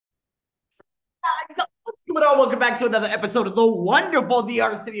But all, welcome back to another episode of the wonderful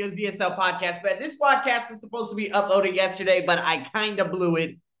DR Studios DSL podcast. Man, this podcast was supposed to be uploaded yesterday, but I kind of blew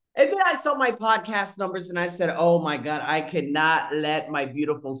it. And then I saw my podcast numbers and I said, oh my God, I cannot let my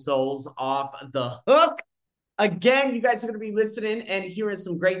beautiful souls off the hook. Again, you guys are going to be listening and hearing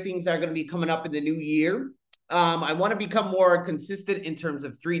some great things that are going to be coming up in the new year. I want to become more consistent in terms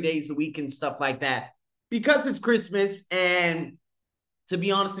of 3 days a week and stuff like that because it's Christmas. And to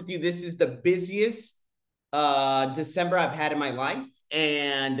be honest with you, this is the busiest December I've had in my life,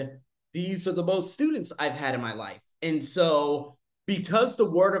 and these are the most students I've had in my life. And so because the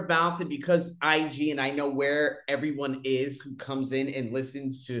word of mouth and because IG and I know where everyone is who comes in and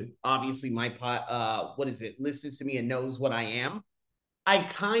listens to obviously my listens to me and knows what I am, I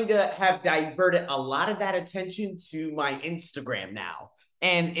kind of have diverted a lot of that attention to my Instagram now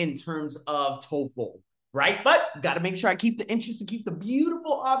and in terms of TOEFL, right? But got to make sure I keep the interest and keep the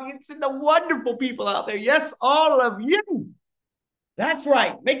beautiful audience and the wonderful people out there. Yes, all of you. That's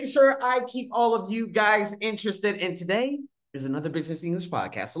right. Making sure I keep all of you guys interested. And today is another Business English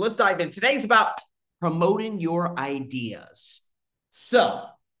podcast. So let's dive in. Today's about promoting your ideas. So,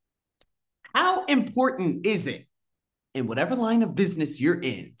 how important is it in whatever line of business you're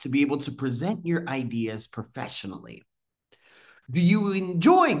in to be able to present your ideas professionally? Do you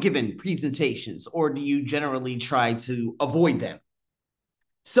enjoy giving presentations or do you generally try to avoid them?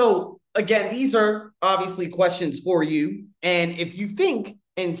 So again, these are obviously questions for you. And if you think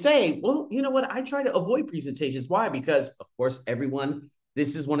and say, well, you know what? I try to avoid presentations. Why? Because of course,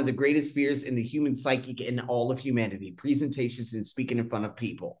 this is one of the greatest fears in the human psyche in all of humanity, presentations and speaking in front of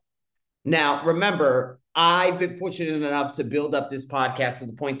people. Now, remember, I've been fortunate enough to build up this podcast to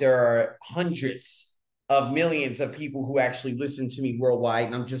the point there are hundreds of millions of people who actually listen to me worldwide.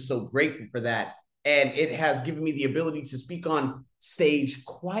 And I'm just so grateful for that. And it has given me the ability to speak on stage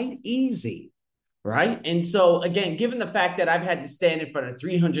quite easy, right? And so, again, given the fact that I've had to stand in front of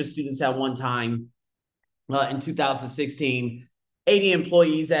 300 students at one time in 2016, 80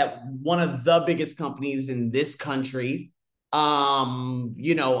 employees at one of the biggest companies in this country, the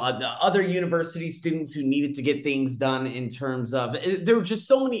other university students who needed to get things done in terms of, there were just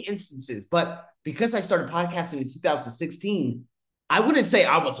so many instances. But because I started podcasting in 2016, I wouldn't say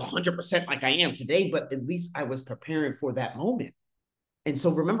I was 100% like I am today, but at least I was preparing for that moment. And so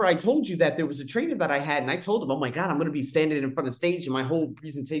remember, I told you that there was a trainer that I had, and I told him, oh my God, I'm going to be standing in front of stage and my whole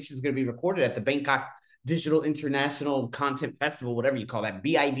presentation is going to be recorded at the Bangkok Digital International Content Festival, whatever you call that,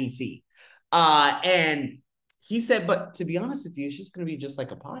 BIDC. And he said, but to be honest with you, it's just going to be just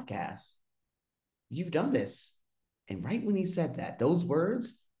like a podcast. You've done this. And right when he said that, those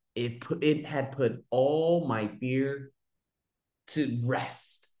words, it had put all my fear to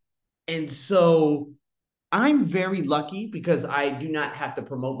rest. And so I'm very lucky because I do not have to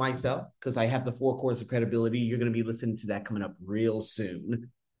promote myself because I have the 4 cores of credibility. You're going to be listening to that coming up real soon.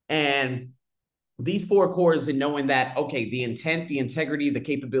 And these 4 cores and knowing that, okay, the intent, the integrity, the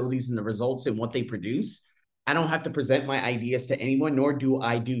capabilities, and the results and what they produce, I don't have to present my ideas to anyone, nor do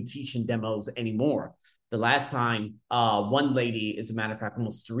I do teaching demos anymore. The last time, one lady, as a matter of fact,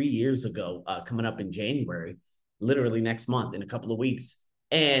 almost 3 years ago, coming up in January, literally next month, in a couple of weeks.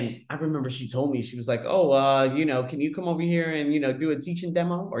 And I remember she told me, she was like, oh, can you come over here and, do a teaching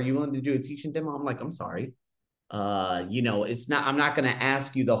demo? Are you willing to do a teaching demo? I'm like, I'm sorry. I'm not going to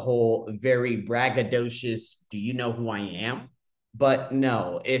ask you the whole very braggadocious, do you know who I am? But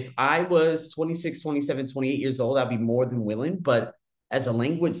no, if I was 26, 27, 28 years old, I'd be more than willing. But as a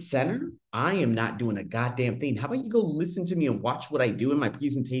language center, I am not doing a goddamn thing. How about you go listen to me and watch what I do in my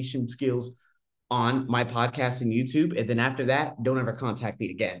presentation skills on my podcast and YouTube? And then after that, don't ever contact me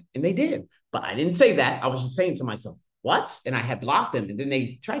again. And they did. But I didn't say that. I was just saying to myself, what? And I had blocked them. And then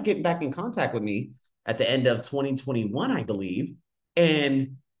they tried getting back in contact with me at the end of 2021, I believe.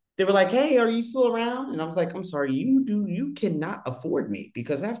 And they were like, hey, are you still around? And I was like, I'm sorry, you cannot afford me,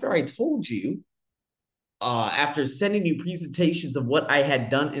 because after I told you, after sending you presentations of what I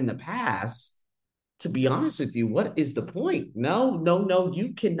had done in the past, to be honest with you, what is the point? No,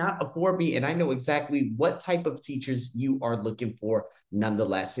 you cannot afford me. And I know exactly what type of teachers you are looking for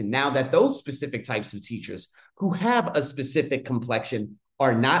nonetheless. And now that those specific types of teachers who have a specific complexion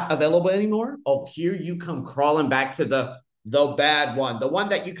are not available anymore, oh, here you come crawling back to the bad one, the one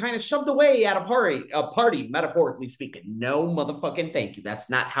that you kind of shoved away at a party, metaphorically speaking. No motherfucking thank you. That's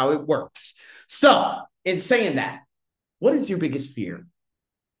not how it works. So in saying that, what is your biggest fear?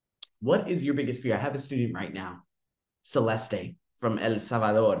 What is your biggest fear? I have a student right now, Celeste from El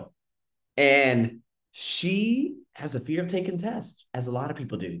Salvador, and she has a fear of taking tests, as a lot of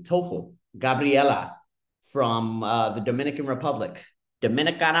people do. TOEFL. Gabriela from the Dominican Republic,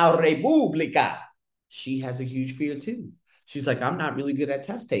 Dominicana República. She has a huge fear too. She's like, I'm not really good at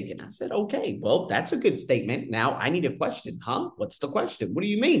test taking. I said, okay, well, that's a good statement. Now I need a question. Huh? What's the question? What do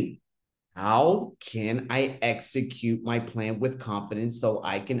you mean? How can I execute my plan with confidence so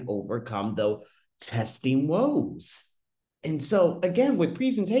I can overcome the testing woes? And so, again, with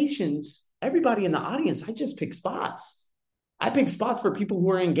presentations, everybody in the audience, I just pick spots. I pick spots for people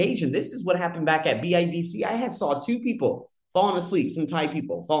who are engaged. And this is what happened back at BIDC. I had saw two people falling asleep, some Thai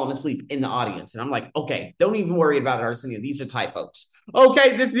people falling asleep in the audience. And I'm like, okay, don't even worry about it, Arsenio. These are Thai folks.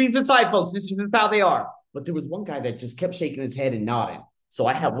 Okay, these are Thai folks. This is how they are. But there was one guy that just kept shaking his head and nodding. So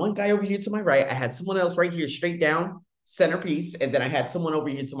I had one guy over here to my right. I had someone else right here, straight down, centerpiece. And then I had someone over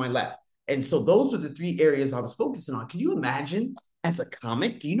here to my left. And so those are the three areas I was focusing on. Can you imagine as a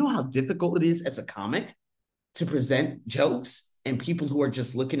comic? Do you know how difficult it is as a comic to present jokes and people who are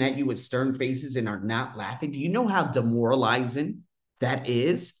just looking at you with stern faces and are not laughing? Do you know how demoralizing that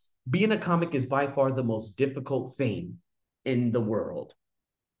is? Being a comic is by far the most difficult thing in the world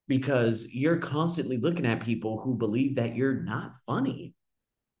because you're constantly looking at people who believe that you're not funny.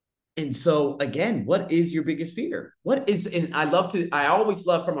 And so, again, what is your biggest fear? What is, and I always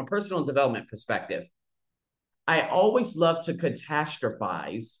love from a personal development perspective, I always love to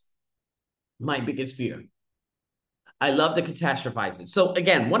catastrophize my biggest fear. I love to catastrophize it. So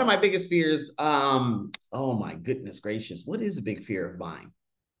again, one of my biggest fears, oh my goodness gracious, what is a big fear of mine?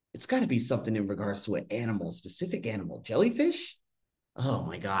 It's got to be something in regards to an animal, specific animal, jellyfish. Oh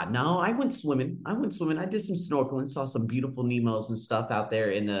my God. No, I went swimming. I did some snorkeling, saw some beautiful Nemos and stuff out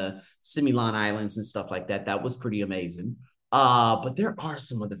there in the Similan Islands and stuff like that. That was pretty amazing. But there are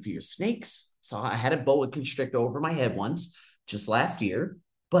some other fears. Snakes. So I had a boa constrictor over my head once just last year.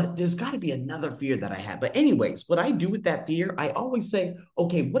 But there's got to be another fear that I have. But anyways, what I do with that fear, I always say,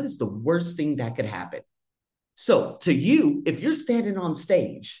 okay, what is the worst thing that could happen? So to you, if you're standing on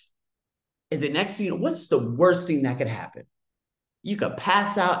stage and the next thing you know, what's the worst thing that could happen? You could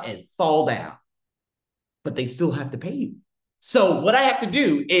pass out and fall down, but they still have to pay you. So what I have to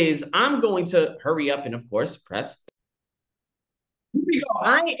do is I'm going to hurry up and, of course, press. Here we go.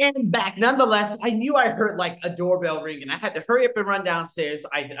 I am back. Nonetheless, I knew I heard like a doorbell ring, and I had to hurry up and run downstairs.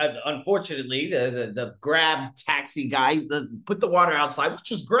 I unfortunately the grab taxi guy put the water outside,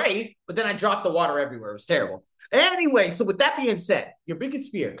 which was great, but then I dropped the water everywhere. It was terrible. Anyway, so with that being said, your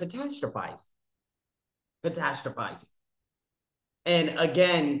biggest fear: catastrophizing. Catastrophizing. And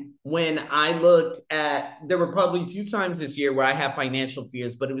again, when I looked at, there were probably 2 times this year where I have financial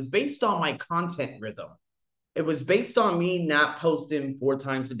fears, but it was based on my content rhythm. It was based on me not posting 4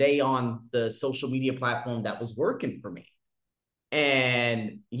 times a day on the social media platform that was working for me.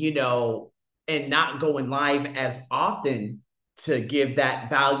 And, and not going live as often to give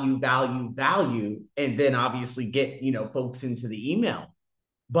that value, and then obviously get, folks into the email.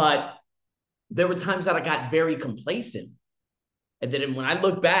 But there were times that I got very complacent. And then when I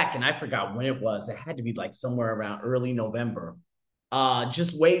look back, and I forgot when it was, it had to be like somewhere around early November.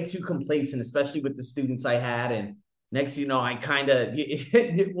 Just way too complacent, especially with the students I had. And next, I kind of,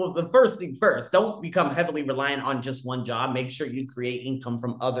 well, the first thing first, don't become heavily reliant on just one job. Make sure you create income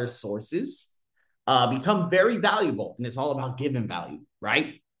from other sources. Become very valuable. And it's all about giving value,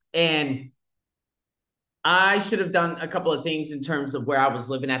 right? And I should have done a couple of things in terms of where I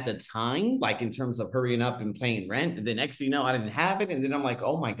was living at the time, like in terms of hurrying up and paying rent. And the next thing you know, I didn't have it. And then I'm like,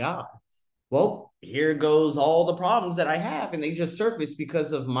 oh my God, well, here goes all the problems that I have. And they just surfaced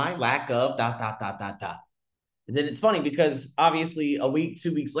because of my lack of ... And then it's funny because obviously a week,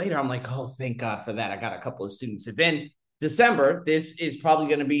 2 weeks later, I'm like, oh, thank God for that. I got a couple of students. And then December, this is probably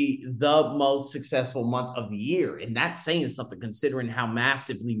going to be the most successful month of the year. And that's saying something considering how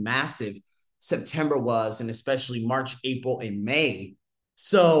massively massive September was, and especially March, April, and May.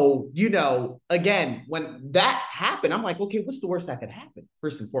 So, again, when that happened, I'm like, okay, what's the worst that could happen?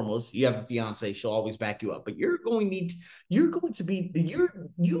 First and foremost, you have a fiance, she'll always back you up, but you need to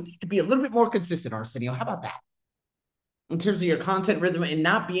be a little bit more consistent, Arsenio. How about that? In terms of your content rhythm and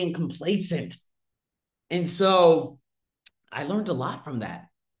not being complacent. And so I learned a lot from that.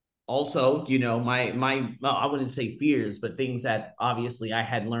 Also, my I wouldn't say fears, but things that obviously I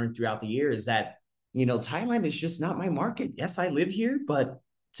had learned throughout the years that, Thailand is just not my market. Yes, I live here, but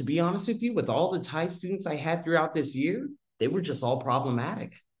to be honest with you, with all the Thai students I had throughout this year, they were just all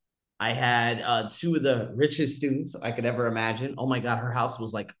problematic. I had 2 of the richest students I could ever imagine. Oh my God, her house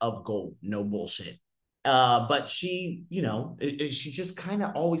was like of gold, no bullshit. But she, she just kind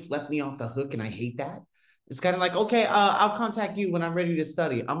of always left me off the hook, and I hate that. It's kind of like, okay, I'll contact you when I'm ready to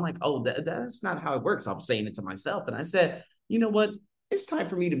study. I'm like, oh, that's not how it works. I'm saying it to myself. And I said, you know what? It's time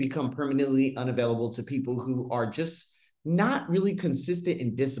for me to become permanently unavailable to people who are just not really consistent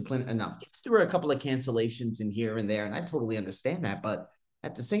and disciplined enough. Yes, there were a couple of cancellations in here and there, and I totally understand that. But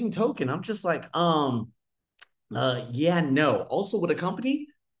at the same token, I'm just like, yeah, no. Also with a company,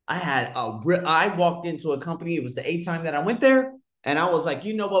 I walked into a company. It was the eighth time that I went there, and I was like,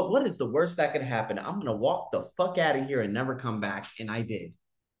 you know what? What is the worst that could happen? I'm gonna walk the fuck out of here and never come back. And I did.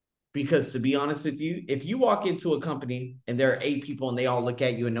 Because to be honest with you, if you walk into a company and there are eight people and they all look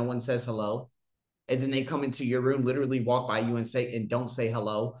at you and no one says hello, and then they come into your room, literally walk by you and don't say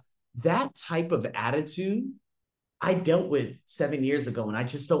hello, that type of attitude I dealt with 7 years ago, and I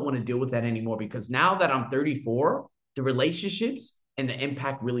just don't want to deal with that anymore because now that I'm 34, the relationships and the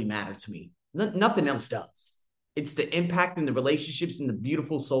impact really matter to me. Nothing else does. It's the impact and the relationships and the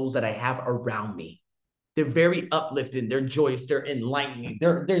beautiful souls that I have around me. They're very uplifting, they're joyous, they're enlightening.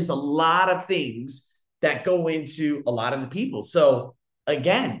 There's a lot of things that go into a lot of the people. So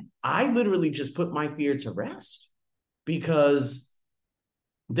again, I literally just put my fear to rest because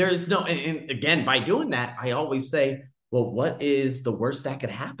there's no, and again, by doing that, I always say, well, what is the worst that could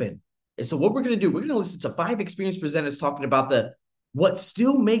happen? And so what we're going to do, we're going to listen to 5 experienced presenters talking about what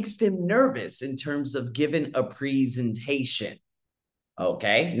still makes them nervous in terms of giving a presentation.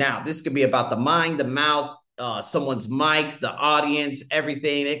 Okay. Now, this could be about the mind, the mouth, someone's mic, the audience,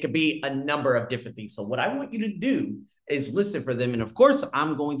 everything. It could be a number of different things. So what I want you to do is listen for them. And of course,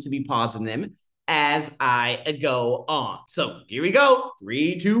 I'm going to be pausing them as I go on. So here we go.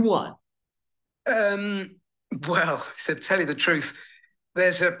 3, 2, 1. Well, to tell you the truth,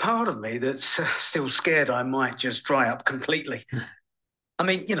 there's a part of me that's still scared I might just dry up completely. I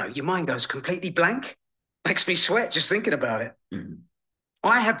mean, your mind goes completely blank. Makes me sweat just thinking about it. Mm-hmm.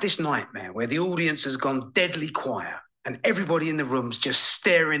 I have this nightmare where the audience has gone deadly quiet and everybody in the room's just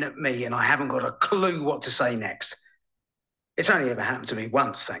staring at me and I haven't got a clue what to say next. It's only ever happened to me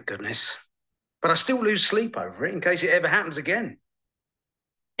once, thank goodness. But I still lose sleep over it in case it ever happens again.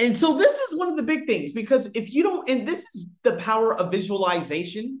 And so this is one of the big things, because if you don't, and this is the power of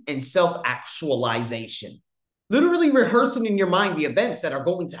visualization and self-actualization, literally rehearsing in your mind the events that are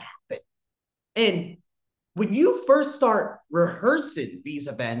going to happen. And when you first start rehearsing these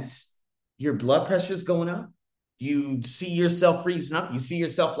events, your blood pressure is going up. You see yourself freezing up. You see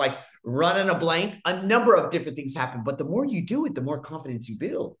yourself like running a blank. A number of different things happen. But the more you do it, the more confidence you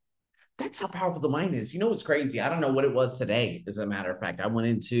build. That's how powerful the mind is. You know what's crazy? I don't know what it was today, as a matter of fact. I went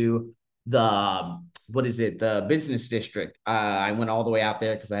into the business district. I went all the way out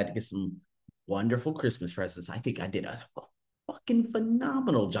there because I had to get some wonderful Christmas presents. I think I did a fucking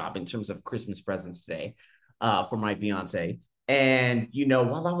phenomenal job in terms of Christmas presents today for my fiance. And,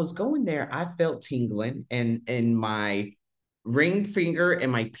 while I was going there, I felt tingling in my ring finger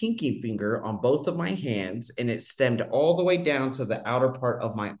and my pinky finger on both of my hands, and it stemmed all the way down to the outer part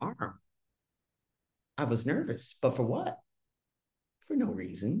of my arm. I was nervous, but for what? For no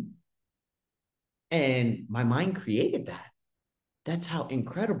reason. And my mind created that. That's how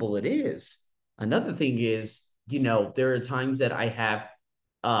incredible it is. Another thing is, there are times that I have,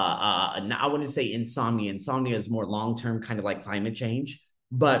 I wouldn't say insomnia. Insomnia is more long-term, kind of like climate change.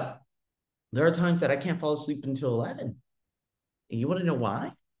 But there are times that I can't fall asleep until 11. And you want to know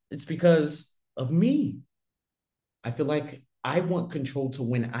why? It's because of me. I feel like I want control to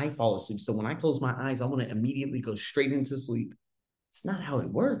when I fall asleep. So when I close my eyes, I want to immediately go straight into sleep. It's not how it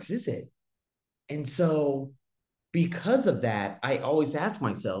works, is it? And so because of that, I always ask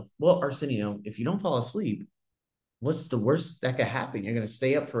myself, well, Arsenio, if you don't fall asleep, what's the worst that could happen? You're going to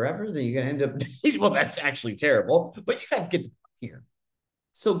stay up forever? Then you're going to end up, well, that's actually terrible, but you guys get the point here.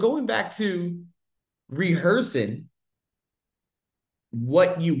 So going back to rehearsing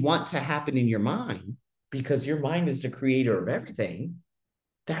what you want to happen in your mind, because your mind is the creator of everything,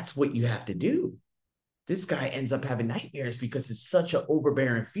 that's what you have to do. This guy ends up having nightmares because it's such an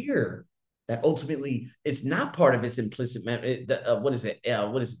overbearing fear that ultimately it's not part of its implicit memory. What is it?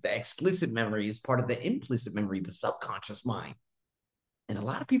 The explicit memory is part of the implicit memory, the subconscious mind. And a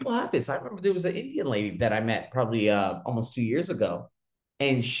lot of people have this. I remember there was an Indian lady that I met probably almost 2 years ago.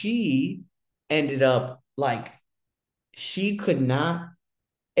 And she ended up she could not,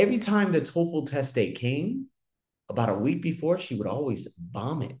 every time the TOEFL test date came, about a week before, she would always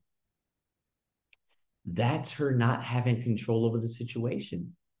vomit. That's her not having control over the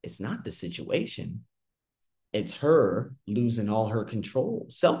situation. It's not the situation. It's her losing all her control.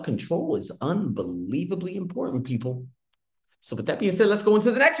 Self-control is unbelievably important, people. So with that being said, let's go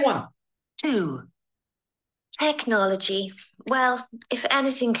into the next one. 2. Technology. Well, if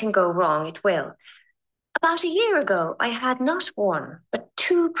anything can go wrong, it will. About a year ago, I had not one, but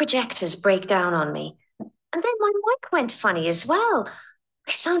 2 projectors break down on me. And then my mic went funny as well.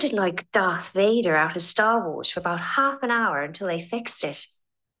 I sounded like Darth Vader out of Star Wars for about half an hour until they fixed it.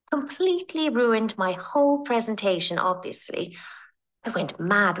 Completely ruined my whole presentation, obviously. I went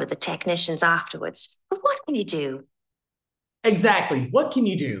mad with the technicians afterwards. But what can you do? Exactly. What can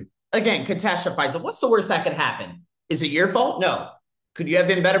you do? Again, catastrophize it. What's the worst that could happen? Is it your fault? No. Could you have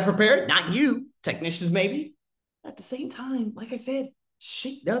been better prepared? Not you. Technicians, maybe. At the same time, like I said,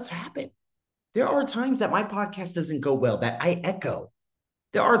 shit does happen. There are times that my podcast doesn't go well, that I echo.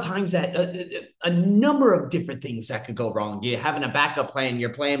 There are times that a number of different things that could go wrong. You're having a backup plan,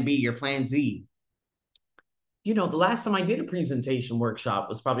 your plan B, your plan Z. The last time I did a presentation workshop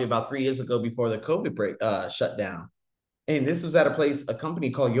was probably about 3 years ago before the COVID break shut down. And this was at a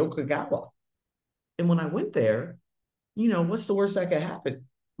company called Yokogawa. And when I went there, what's the worst that could happen?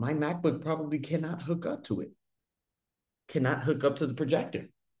 My MacBook probably cannot hook up to it, cannot hook up to the projector.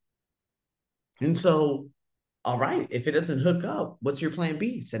 And so, all right, if it doesn't hook up, what's your plan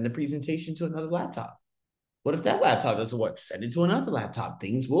B? Send the presentation to another laptop. What if that laptop doesn't work? Send it to another laptop.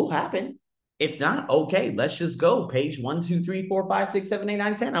 Things will happen. If not, okay, let's just go. Page 1, 2, 3, 4, 5, 6, 7, 8,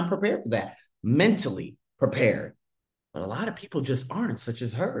 9, 10. I'm prepared for that. Mentally prepared. But a lot of people just aren't, such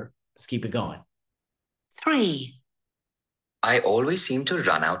as her. Let's keep it going. 3. I always seem to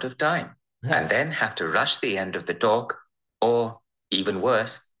run out of time and then have to rush the end of the talk or, even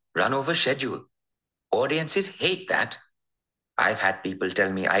worse, run over schedule. Audiences hate that. I've had people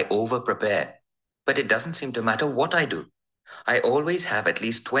tell me I over-prepare, but it doesn't seem to matter what I do. I always have at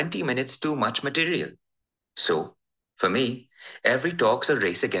least 20 minutes too much material. So, for me, every talk's a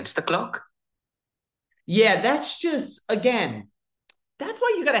race against the clock. Yeah, that's just, again, that's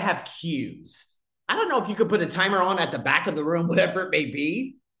why you got to have cues. I don't know if you could put a timer on at the back of the room, whatever it may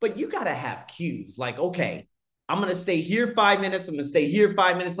be, but you got to have cues. Like, okay, I'm going to stay here 5 minutes. I'm going to stay here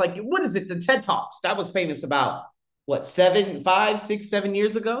 5 minutes. Like, what is it? The TED Talks. That was famous about, 5, 6, 7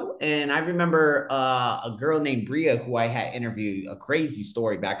 years ago? And I remember a girl named Bria who I had interviewed, a crazy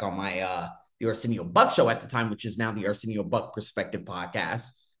story back on my the Arsenio Buck show at the time, which is now the Arsenio Buck Perspective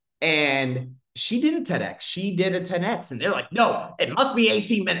podcast. And she did a TEDx. She did a 10X. And they're like, no, it must be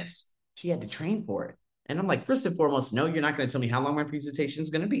 18 minutes. She had to train for it. And I'm like, first and foremost, no, you're not going to tell me how long my presentation is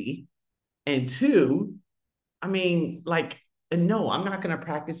going to be. And two, I mean, like, no, I'm not going to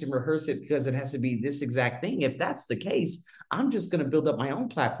practice and rehearse it because it has to be this exact thing. If that's the case, I'm just going to build up my own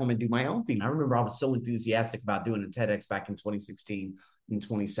platform and do my own thing. I remember I was so enthusiastic about doing a TEDx back in 2016 and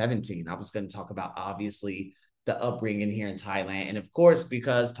 2017. I was going to talk about, obviously, the upbringing here in Thailand. And of course,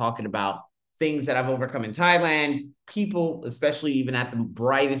 because talking about things that I've overcome in Thailand, people, especially even at the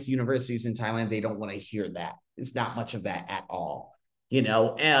brightest universities in Thailand, they don't want to hear that. It's not much of that at all.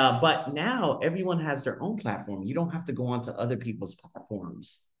 But now everyone has their own platform. You don't have to go onto other people's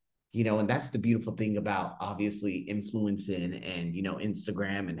platforms, and that's the beautiful thing about obviously influencing and,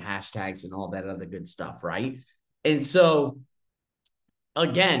 Instagram and hashtags and all that other good stuff. Right. And so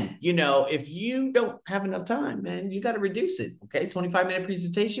again, if you don't have enough time, man, you got to reduce it. Okay. 25-minute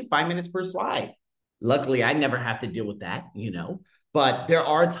presentation, 5 minutes per slide. Luckily, I never have to deal with that, But there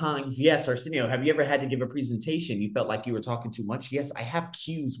are times, yes, Arsenio, have you ever had to give a presentation? You felt like you were talking too much? Yes, I have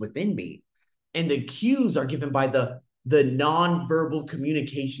cues within me. And the cues are given by the nonverbal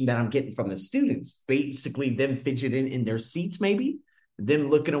communication that I'm getting from the students. Basically, them fidgeting in their seats, maybe, them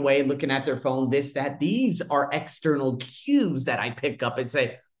looking away, looking at their phone, this, that. These are external cues that I pick up and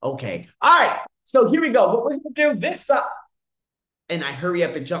say, okay, all right, so here we go. What we're going to do, this up. And I hurry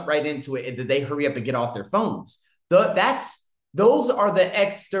up and jump right into it. And then they hurry up and get off their phones. Those are the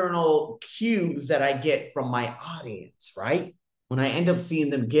external cues that I get from my audience, right? When I end up seeing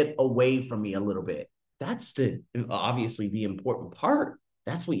them get away from me a little bit. That's obviously the important part.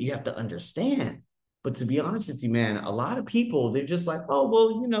 That's what you have to understand. But to be honest with you, man, a lot of people, they're just like, oh,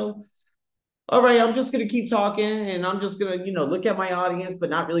 well, all right, I'm just going to keep talking and I'm just going to, look at my audience, but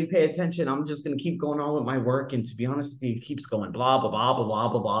not really pay attention. I'm just going to keep going on with my work. And to be honest with you, it keeps going blah, blah, blah, blah, blah,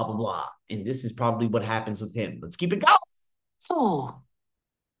 blah, blah, blah, blah. And this is probably what happens with him. Let's keep it going. Oh,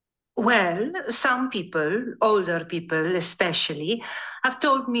 well, some people, older people especially, have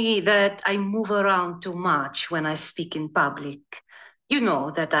told me that I move around too much when I speak in public.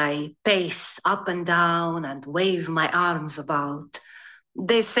 That I pace up and down and wave my arms about.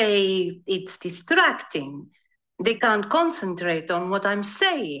 They say it's distracting. They can't concentrate on what I'm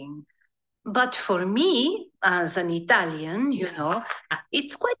saying. But for me, as an Italian,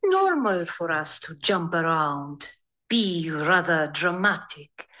 it's quite normal for us to jump around, be rather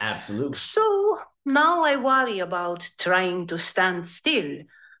dramatic. Absolutely. So now I worry about trying to stand still.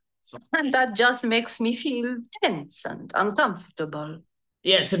 And that just makes me feel tense and uncomfortable.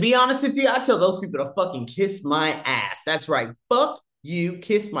 Yeah, to be honest with you, I tell those people to fucking kiss my ass. That's right. Fuck You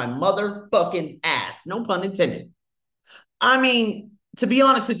kiss my motherfucking ass. No pun intended. I mean, to be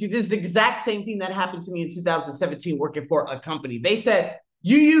honest with you, this is the exact same thing that happened to me in 2017 working for a company. They said,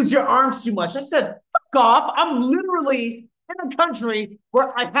 you use your arms too much. I said, fuck off. I'm literally in a country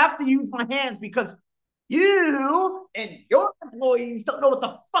where I have to use my hands because you and your employees don't know what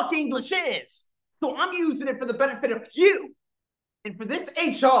the fuck English is. So I'm using it for the benefit of you. And for this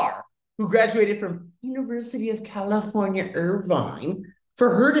HR who graduated from University of California, Irvine, for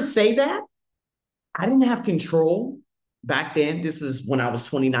her to say that, I didn't have control back then. This is when I was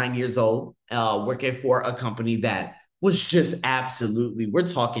 29 years old, working for a company that was just absolutely, we're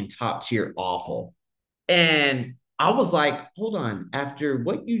talking top tier awful. And I was like, hold on, after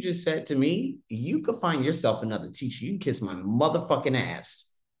what you just said to me, you could find yourself another teacher. You can kiss my motherfucking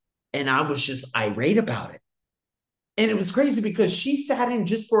ass. And I was just irate about it. And it was crazy because she sat in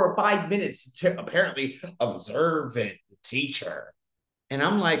just for 5 minutes to apparently observe and teach her. And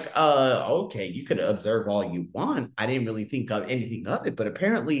I'm like, okay, you could observe all you want. I didn't really think of anything of it, but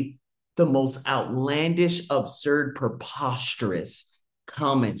apparently the most outlandish, absurd, preposterous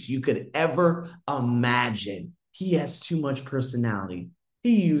comments you could ever imagine. He has too much personality.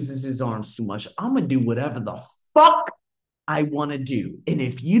 He uses his arms too much. I'm going to do whatever the fuck I want to do. And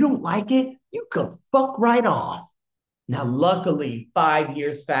if you don't like it, you can fuck right off. Now, luckily, 5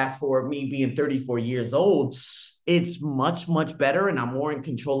 years fast forward, me being 34 years old, it's much, much better. And I'm more in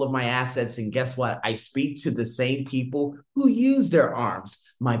control of my assets. And guess what? I speak to the same people who use their arms,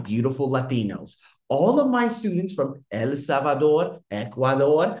 my beautiful Latinos. All of my students from El Salvador,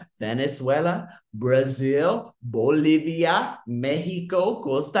 Ecuador, Venezuela, Brazil, Bolivia, Mexico,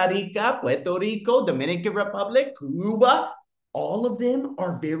 Costa Rica, Puerto Rico, Dominican Republic, Cuba, all of them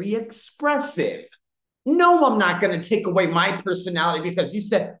are very expressive. No, I'm not going to take away my personality because you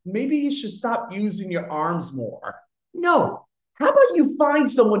said maybe you should stop using your arms more. No. How about you find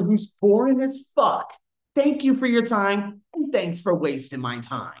someone who's boring as fuck? Thank you for your time and thanks for wasting my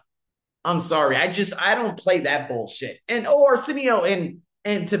time. I'm sorry. I don't play that bullshit. And Arsenio,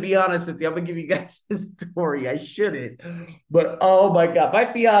 and to be honest with you, I'm gonna give you guys this story. I shouldn't, but oh my God, my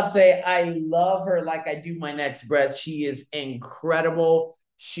fiance, I love her like I do my next breath. She is incredible.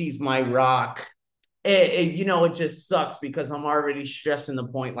 She's my rock. It just sucks because I'm already stressing the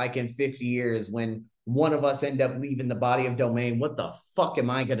point like in 50 years when one of us end up leaving the body of domain, what the fuck am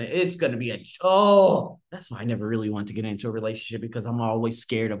I gonna, it's gonna be that's why I never really want to get into a relationship because I'm always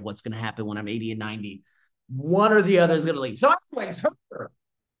scared of what's gonna happen when I'm 80 and 90. One or the other is gonna leave. So anyways, her.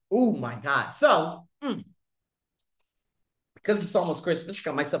 Oh my God. So because it's almost Christmas, I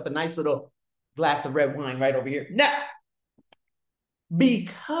got myself a nice little glass of red wine right over here. Now,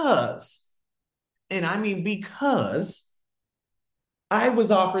 because I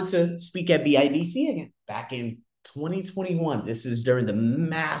was offered to speak at BIDC again back in 2021. This is during the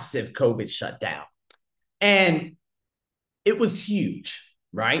massive COVID shutdown. And it was huge,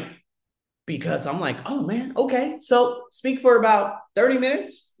 right? Because I'm like, oh man, okay. So speak for about 30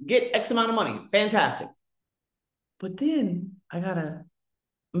 minutes, get X amount of money. Fantastic. But then I got a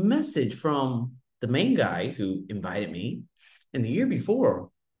message from the main guy who invited me. And the year before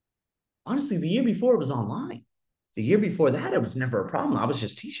it was online. The year before that, it was never a problem. I was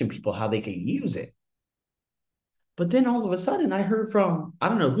just teaching people how they could use it. But then all of a sudden, I heard from, I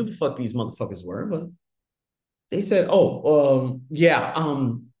don't know who the fuck these motherfuckers were, but they said, don't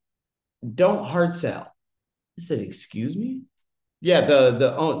hard sell. I said, excuse me? Yeah,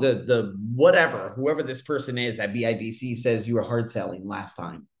 the whatever, whoever this person is at BIDC says you were hard selling last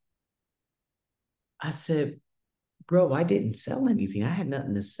time. I said, bro, I didn't sell anything. I had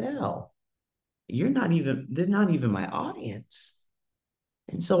nothing to sell. They're not even my audience.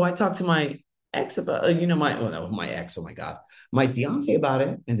 And so I talked to my ex about, my ex, oh my God, my fiance about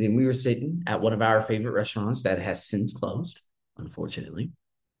it. And then we were sitting at one of our favorite restaurants that has since closed, unfortunately.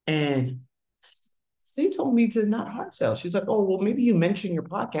 And they told me to not hard sell. She's like, oh, well, maybe you mentioned your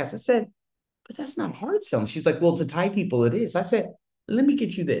podcast. I said, but that's not hard selling. She's like, well, to Thai people, it is. I said, let me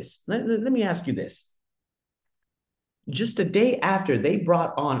get you this. Let me ask you this. Just a day after they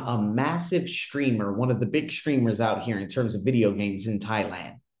brought on a massive streamer, one of the big streamers out here in terms of video games in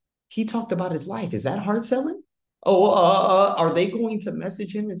Thailand, he talked about his life. Is that hard selling? Are they going to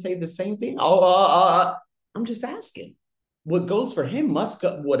message him and say the same thing? I'm just asking. What goes for him must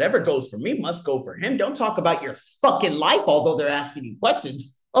go, whatever goes for me must go for him. Don't talk about your fucking life, although they're asking you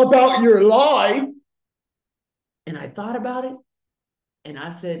questions about your life. And I thought about it. And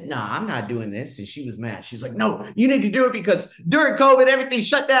I said, nah, I'm not doing this. And she was mad. She's like, no, you need to do it because during COVID, everything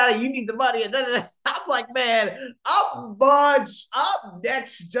shut down and you need the money. And I'm like, man, I'm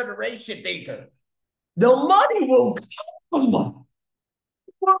next generation thinker. The money will come.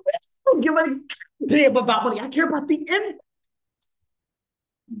 I don't give a damn about money. I care about the end.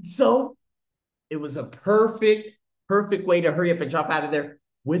 So it was a perfect way to hurry up and drop out of there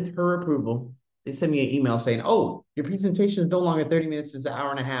with her approval. They sent me an email saying, oh, your presentation is no longer 30 minutes, it's an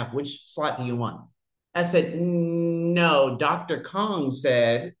hour and a half. Which slot do you want? I said, no, Dr. Kong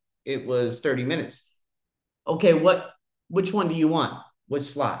said it was 30 minutes. Okay, which one do you want? Which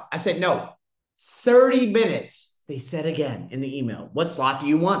slot? I said, no, 30 minutes. They said again in the email, what slot do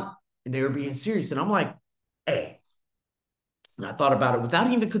you want? And they were being serious. And I'm like, hey. And I thought about it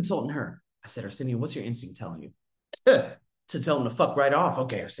without even consulting her. I said, Arsenio, what's your instinct telling you? To tell him to fuck right off.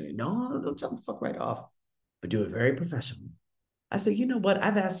 Okay, Arsenio, no, don't tell him to fuck right off. But do it very professionally. I said, you know what?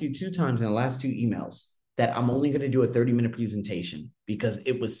 I've asked you 2 times in the last 2 emails that I'm only going to do a 30-minute presentation because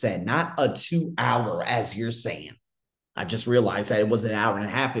it was said, not a 2-hour as you're saying. I just realized that it was an hour and a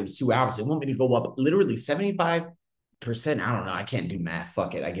half. It was 2 hours. They want me to go up literally 75%. I don't know. I can't do math.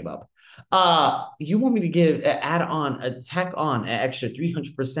 Fuck it. I give up. You want me to tack on an extra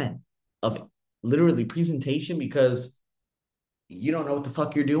 300% of literally presentation because you don't know what the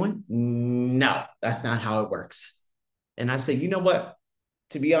fuck you're doing? No, that's not how it works. And I say, you know what?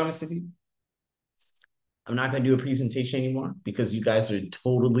 To be honest with you, I'm not going to do a presentation anymore because you guys are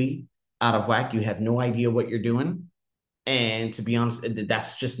totally out of whack. You have no idea what you're doing. And to be honest,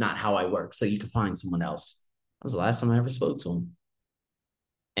 that's just not how I work. So you can find someone else. That was the last time I ever spoke to him.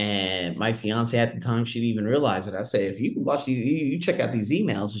 And my fiance at the time, she didn't even realize it. I said, if you watch, you check out these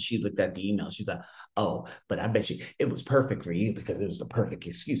emails. And she looked at the email. She's like, oh, but I bet you it was perfect for you because it was the perfect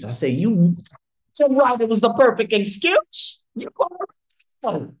excuse. I say, you so right, it was the perfect excuse.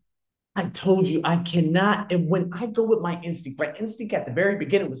 I told you I cannot. And when I go with my instinct at the very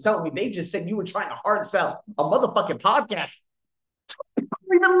beginning was telling me, they just said you were trying to hard sell a motherfucking podcast.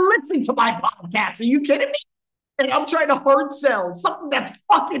 Even listening to my podcast. Are you kidding me? And I'm trying to hard sell something that's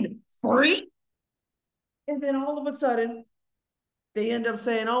fucking free. And then all of a sudden, they end up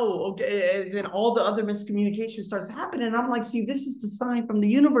saying, oh, okay. And then all the other miscommunication starts happening. And I'm like, see, this is the sign from the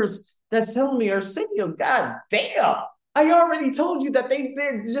universe that's telling me, Arsenio, God damn. I already told you that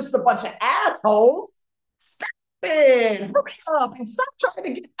they're just a bunch of assholes. Stop it. Hurry up and stop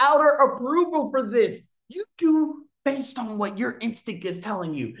trying to get outer approval for this. You do based on what your instinct is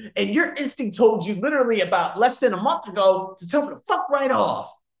telling you. And your instinct told you literally about less than a month ago to tell me to fuck right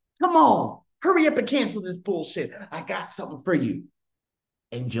off. Come on. Hurry up and cancel this bullshit. I got something for you.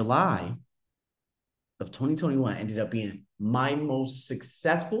 In July of 2021 ended up being my most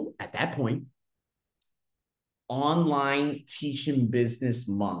successful, at that point, online teaching business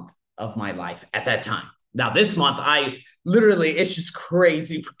month of my life at that time. Now, this month, it's just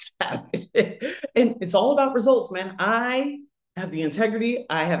crazy what's happening. And it's all about results, man. I have the integrity,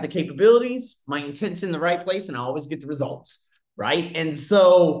 I have the capabilities, my intent's in the right place, and I always get the results, right? And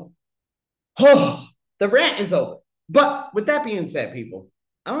so, the rant is over. But with that being said, people,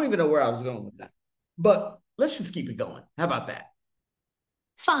 I don't even know where I was going with that. But let's just keep it going. How about that?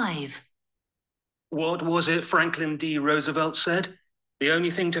 5. What was it Franklin D. Roosevelt said? The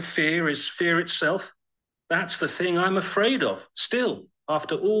only thing to fear is fear itself. That's the thing I'm afraid of. Still,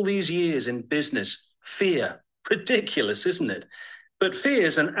 after all these years in business, fear. Ridiculous, isn't it? But fear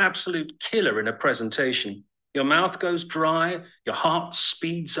is an absolute killer in a presentation. Your mouth goes dry, your heart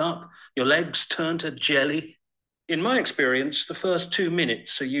speeds up, your legs turn to jelly. In my experience, the first 2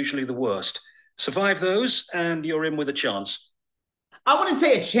 minutes are usually the worst. Survive those, and you're in with a chance. I wouldn't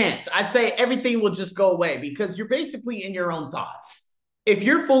say a chance. I'd say everything will just go away because you're basically in your own thoughts. If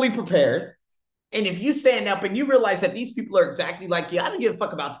you're fully prepared, and if you stand up and you realize that these people are exactly like you, I don't give a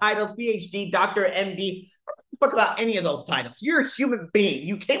fuck about titles, PhD, doctor, MD, I don't give a fuck about any of those titles. You're a human being.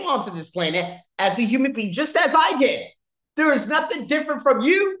 You came onto this planet as a human being, just as I did. There is nothing different from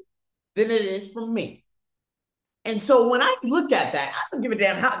you than it is from me. And so when I look at that, I don't give a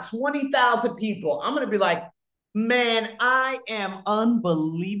damn how 20,000 people, I'm going to be like, man, I am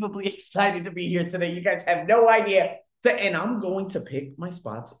unbelievably excited to be here today. You guys have no idea. And I'm going to pick my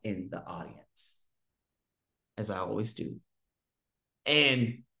spots in the audience, as I always do.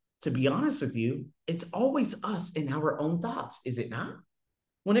 And to be honest with you, it's always us in our own thoughts, is it not?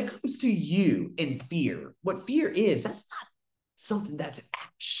 When it comes to you and fear, what fear is, that's not something that's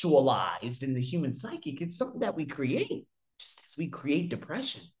actualized in the human psychic. It's something that we create, just as we create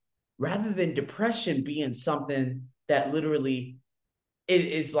depression. Rather than depression being something that literally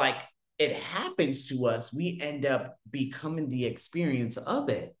is like it happens to us, we end up becoming the experience of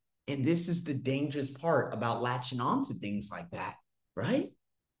it. And this is the dangerous part about latching on to things like that, right?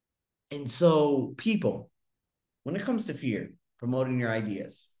 And so, people, when it comes to fear, promoting your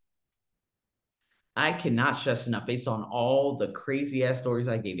ideas, I cannot stress enough, based on all the crazy ass stories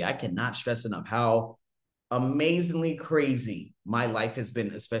I gave you, I cannot stress enough how amazingly crazy my life has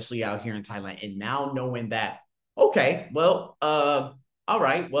been, especially out here in Thailand. And now knowing that, okay, well, all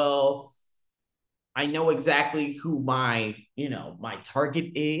right, well, I know exactly who my, my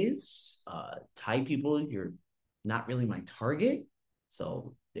target is. Thai people, you're not really my target.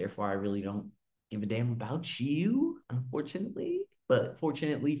 So therefore, I really don't give a damn about you, unfortunately. But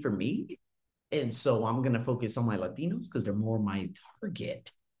fortunately for me. And so I'm going to focus on my Latinos because they're more my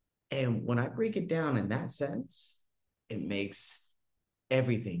target. And when I break it down in that sense, it makes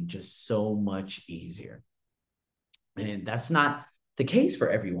everything just so much easier. And that's not the case for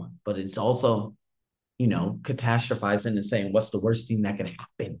everyone, but it's also, catastrophizing and saying, what's the worst thing that can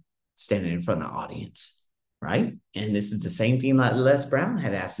happen standing in front of an audience, right? And this is the same thing that Les Brown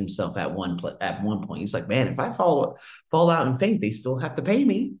had asked himself at one point. He's like, man, if I fall out and faint, they still have to pay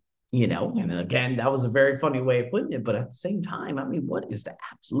me, And again, that was a very funny way of putting it. But at the same time, I mean, what is the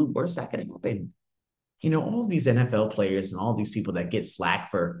absolute worst that can happen? All these NFL players and all these people that get slack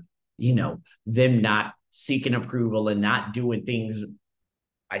for, them not seeking approval and not doing things,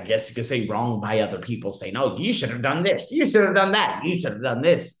 I guess you could say, wrong by other people, saying, oh, you should have done this. You should have done that. You should have done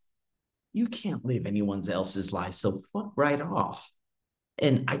this. You can't live anyone else's life. So fuck right off.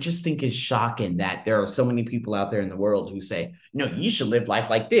 And I just think it's shocking that there are so many people out there in the world who say, no, you should live life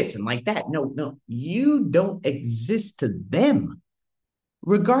like this and like that. No, you don't exist to them.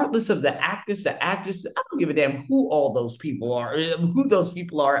 Regardless of the actors, I don't give a damn who all those people are, who those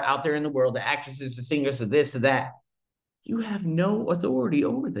people are out there in the world, the actresses, the singers, the this, to that. You have no authority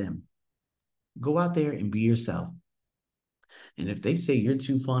over them. Go out there and be yourself. And if they say you're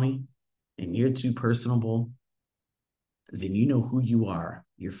too funny and you're too personable, then you know who you are.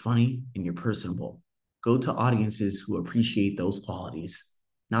 You're funny and you're personable. Go to audiences who appreciate those qualities,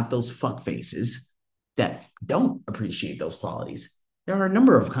 not those fuck faces that don't appreciate those qualities. There are a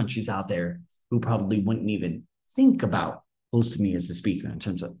number of countries out there who probably wouldn't even think about hosting me as a speaker in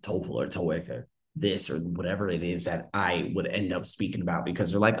terms of TOEFL or TOEIC or this or whatever it is that I would end up speaking about,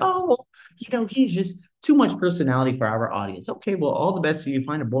 because they're like, oh, he's just too much personality for our audience. Okay, well, all the best to you.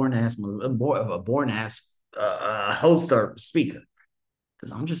 Find a born ass host or speaker,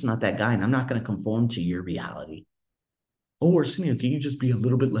 because I'm just not that guy, and I'm not going to conform to your reality. Oh, Arsenio, can you just be a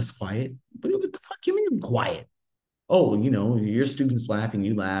little bit less quiet? What the fuck you mean quiet? Oh, your students laugh and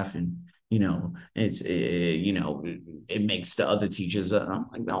you laugh, and it makes the other teachers. I'm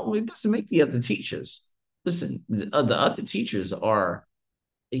like, no, it doesn't make the other teachers. Listen, the other teachers are,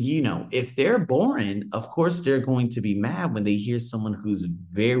 if they're boring, of course they're going to be mad when they hear someone who's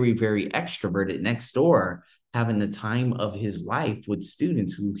very, very extroverted next door having the time of his life with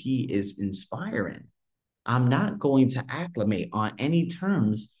students who he is inspiring. I'm not going to acclimate on any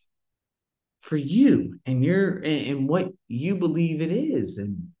terms for you and what you believe it is.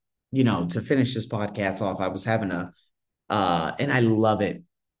 And to finish this podcast off, I was having and I love it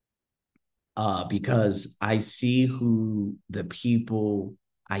because I see who the people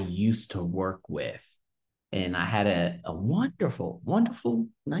I used to work with. And I had a wonderful, wonderful,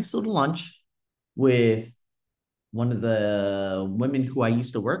 nice little lunch with one of the women who I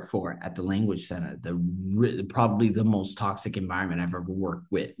used to work for at the Language Center, probably the most toxic environment I've ever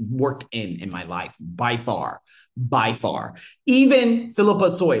worked in my life, by far. Even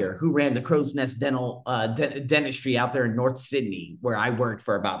Philippa Sawyer, who ran the Crow's Nest dentistry out there in North Sydney, where I worked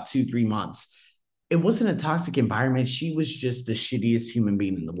for about 2-3 months. It wasn't a toxic environment. She was just the shittiest human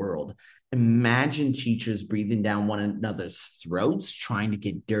being in the world. Imagine teachers breathing down one another's throats, trying to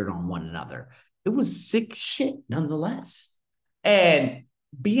get dirt on one another. It was sick shit nonetheless. And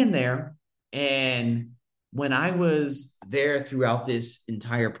being there, and when I was there throughout this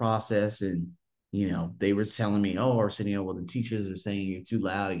entire process, and they were telling me, oh, Arsenio, well, the teachers are saying you're too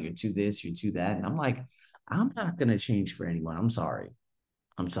loud and you're too this, you're too that. And I'm like, I'm not going to change for anyone. I'm sorry.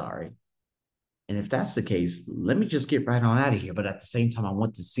 And if that's the case, let me just get right on out of here. But at the same time, I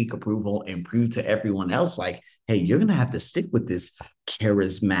want to seek approval and prove to everyone else, like, hey, you're going to have to stick with this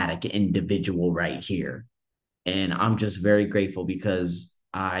charismatic individual right here. And I'm just very grateful because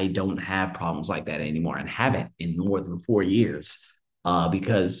I don't have problems like that anymore, and haven't in more than 4 years.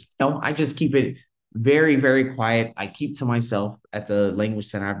 Because I just keep it very, very quiet. I keep to myself at the Language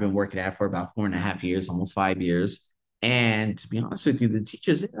Center I've been working at for about 4.5 years, almost 5 years. And to be honest with you, the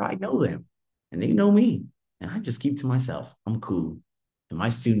teachers there, I know them. And they know me, and I just keep to myself. I'm cool. And my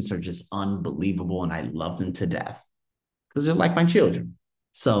students are just unbelievable, and I love them to death because they're like my children.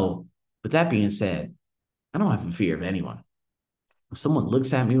 So with that being said, I don't have a fear of anyone. If someone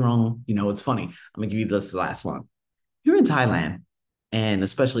looks at me wrong, it's funny. I'm going to give you this last one. You're in Thailand, and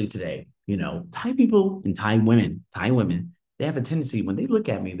especially today, Thai people and Thai women, they have a tendency when they look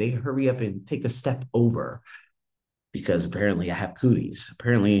at me, they hurry up and take a step over because apparently I have cooties.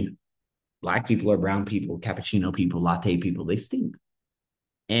 Apparently, Black people or brown people, cappuccino people, latte people, they stink.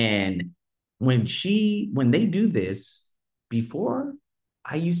 And when they do this, before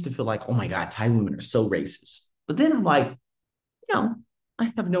I used to feel like, oh my God, Thai women are so racist. But then I'm like,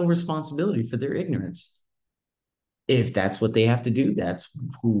 I have no responsibility for their ignorance. If that's what they have to do, that's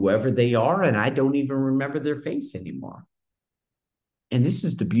whoever they are, and I don't even remember their face anymore. And this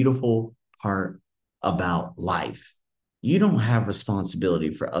is the beautiful part about life. You don't have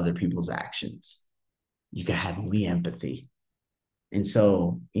responsibility for other people's actions. You can have only empathy. And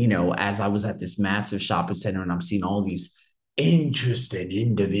so, as I was at this massive shopping center and I'm seeing all these interesting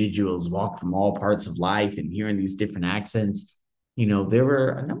individuals walk from all parts of life and hearing these different accents, there were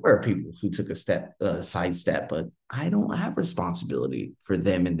a number of people who took a sidestep, but I don't have responsibility for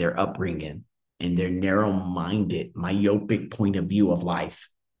them and their upbringing and their narrow-minded, myopic point of view of life,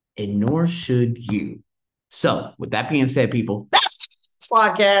 and nor should you. So with that being said, people, that's this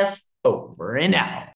podcast over and out.